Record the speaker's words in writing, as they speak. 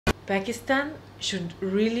Pakistan should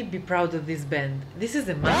really be proud of this band. This is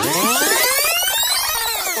a masterpiece.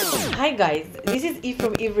 Hi guys, this is Eve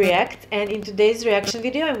from Eve React, and in today's reaction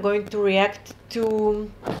video I'm going to react to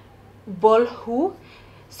Bolhu,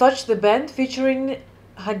 Soch the band featuring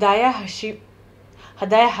Hashmi.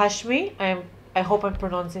 I hope I'm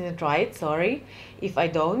pronouncing it right, sorry if I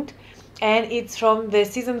don't. And it's from the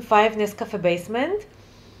season 5 Nescafé Basement.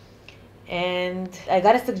 And I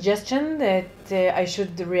got a suggestion that I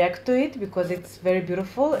should react to it because it's very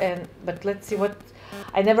beautiful. But let's see what.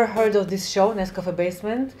 I never heard of this show, Nescafé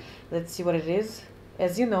Basement. Let's see what it is.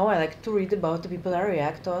 As you know, I like to read about the people I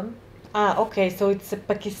react on. Okay, so it's a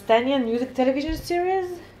Pakistani music television series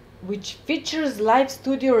which features live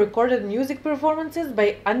studio recorded music performances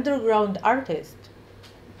by underground artists.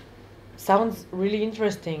 Sounds really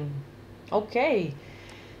interesting. Okay,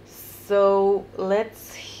 so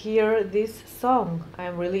let's hear this song.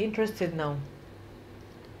 I'm really interested now.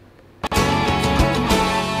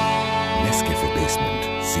 Nescafé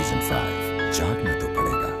Basement Season 5 जागना तो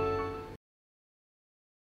पड़ेगा.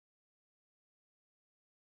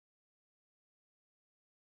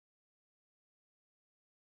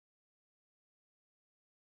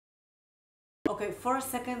 Okay, 4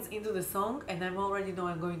 seconds into the song and I'm already know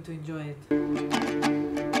I'm going to enjoy it.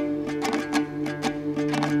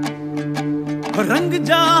 रंग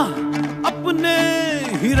जा अपने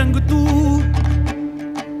ही रंग तू.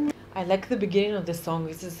 I like the beginning of the song.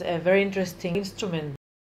 This is a very interesting instrument.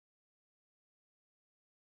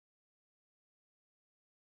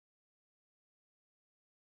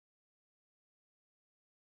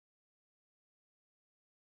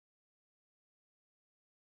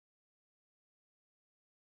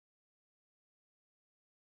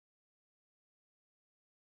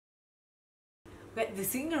 But the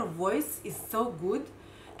singer voice is so good,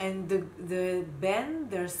 and the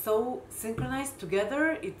band, they're so synchronized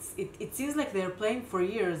together. It seems like they're playing for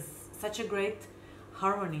years. Such a great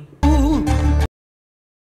harmony.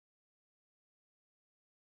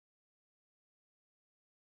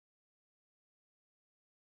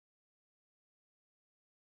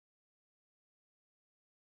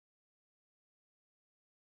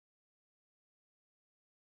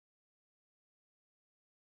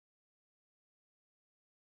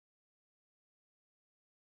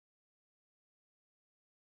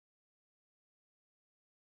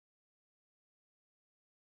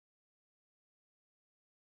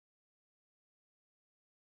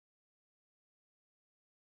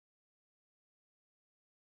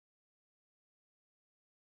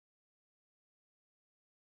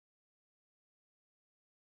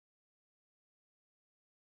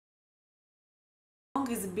 The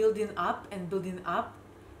song is building up and building up,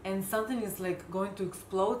 and something is like going to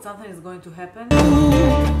explode, something is going to happen.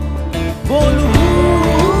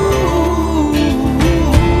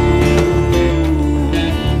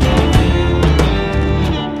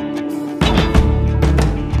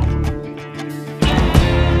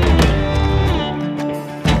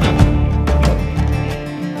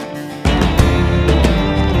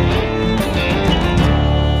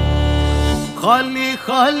 खाली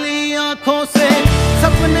खाली आंखों से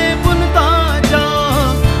सपने बुनता जा,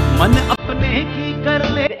 मन अपने की कर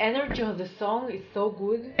ले. The energy of the song is so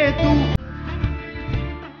good. तू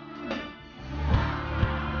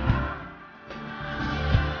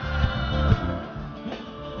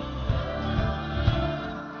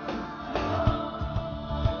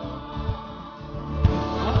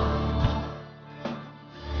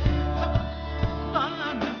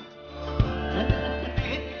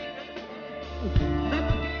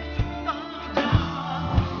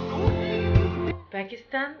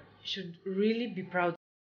Pakistan should really be proud.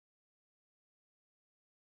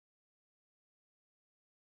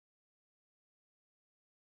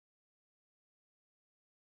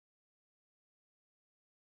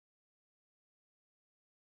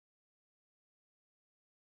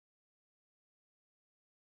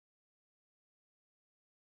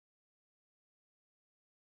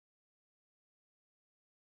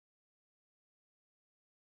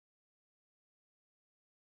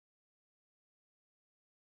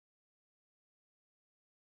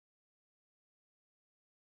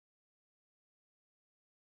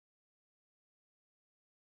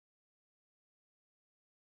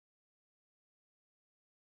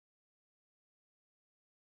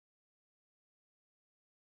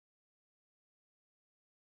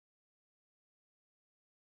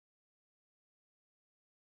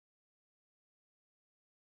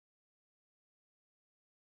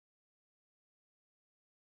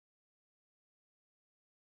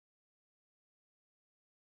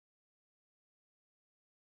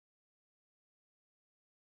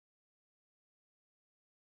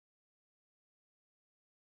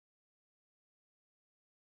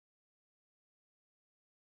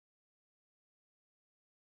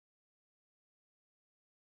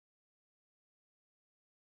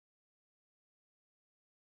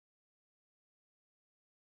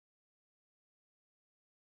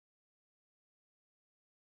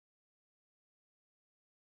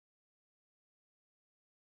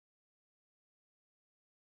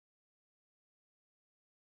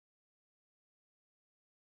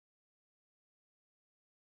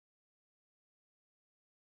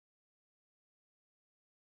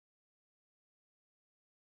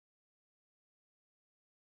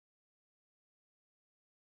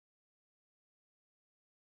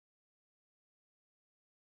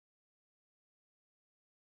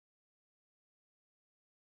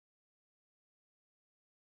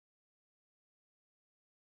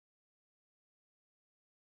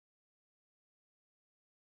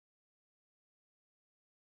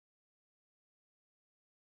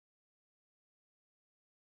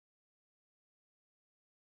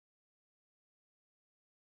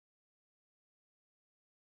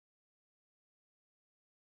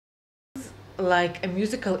 like a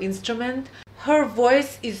musical instrument. Her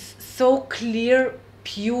voice is so clear,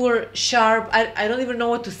 pure, sharp. I don't even know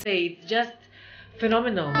what to say. It's just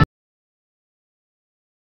phenomenal.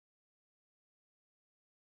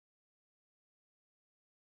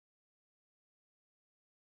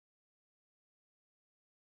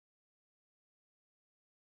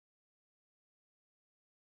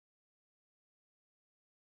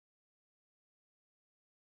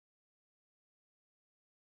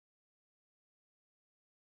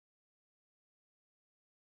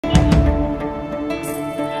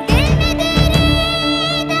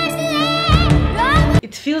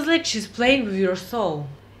 It feels like she's playing with your soul.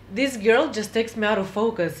 This girl just takes me out of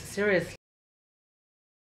focus, seriously.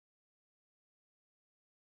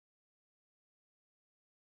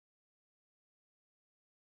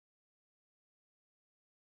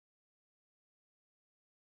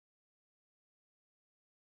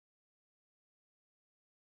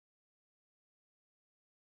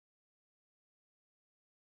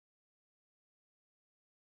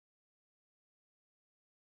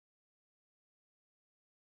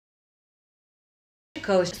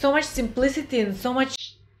 So much simplicity and so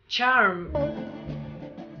much charm.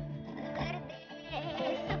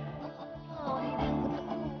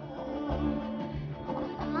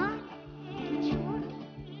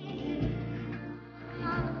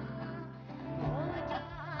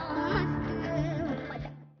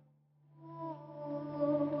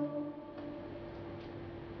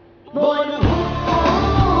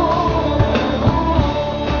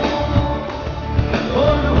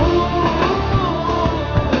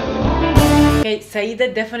 Okay,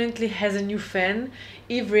 Saida definitely has a new fan.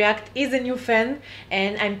 Eve React is a new fan,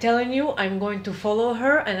 and I'm telling you, I'm going to follow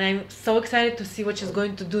her, and I'm so excited to see what she's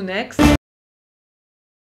going to do next.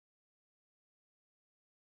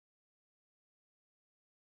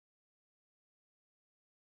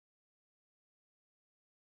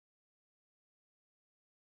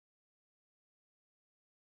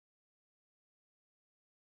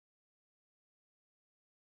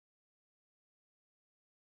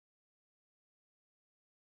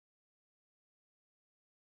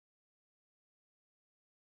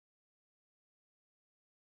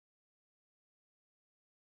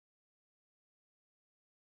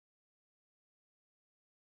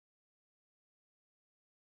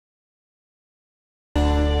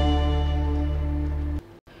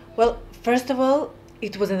 Well, first of all,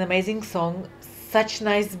 it was an amazing song, such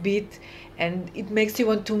nice beat, and it makes you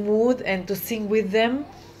want to move and to sing with them.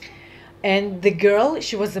 And the girl,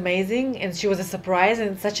 she was amazing, and she was a surprise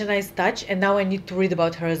and such a nice touch. And now I need to read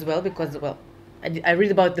about her as well because, well, I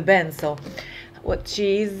read about the band. So, what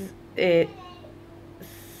she is,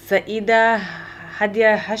 Saida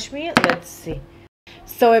Hadiya Hashmi. Let's see.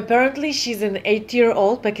 So apparently she's an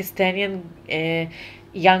 8-year-old Pakistani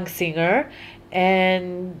young singer,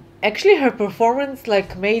 and actually her performance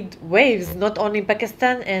like made waves not only in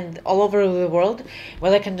Pakistan and all over the world.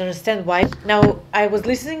 Well, I can understand why. Now I was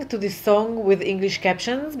listening to this song with English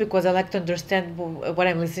captions because I like to understand what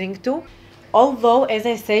I'm listening to. Although, as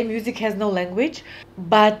I say, music has no language,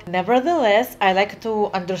 but nevertheless, I like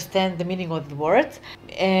to understand the meaning of the words.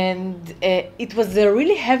 And it was a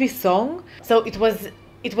really heavy song. So it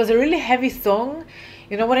was a really heavy song.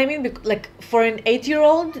 You know what I mean? Like for an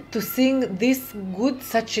 8-year-old to sing this good,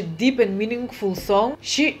 such a deep and meaningful song,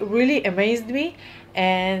 she really amazed me,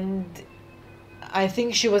 and I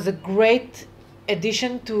think she was a great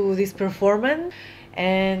addition to this performance.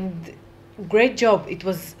 And great job. It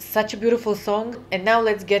was such a beautiful song. And now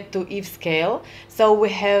let's get to Eve's scale. So we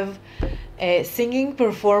have singing,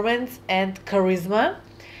 performance, and charisma.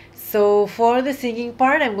 So for the singing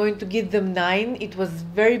part, I'm going to give them 9. It was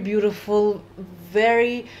very beautiful,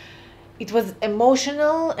 it was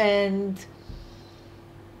emotional, and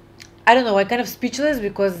I don't know, I kind of speechless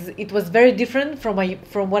because it was very different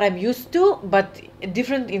from what I'm used to, but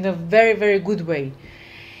different in a very good way.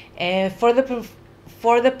 And for the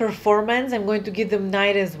performance, I'm going to give them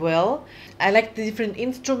 9 as well. I like the different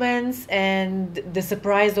instruments and the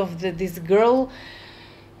surprise of this girl,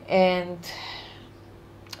 and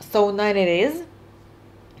so 9 it is.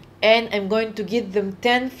 And I'm going to give them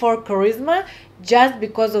 10 for charisma, just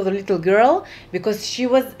because of the little girl, because she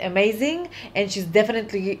was amazing and she's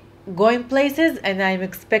definitely going places, and I'm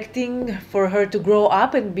expecting for her to grow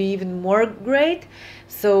up and be even more great.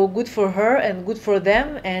 So good for her and good for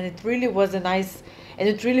them, and it really was an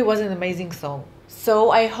amazing song.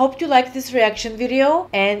 So I hope you liked this reaction video,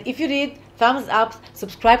 and if you did, thumbs up,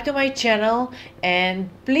 subscribe to my channel, and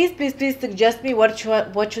please suggest me what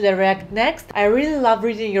should I react next. I really love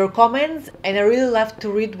reading your comments, and I really love to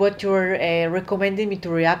read what you're recommending me to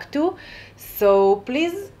react to. So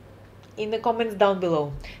please in the comments down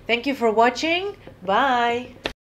below. Thank you for watching. Bye.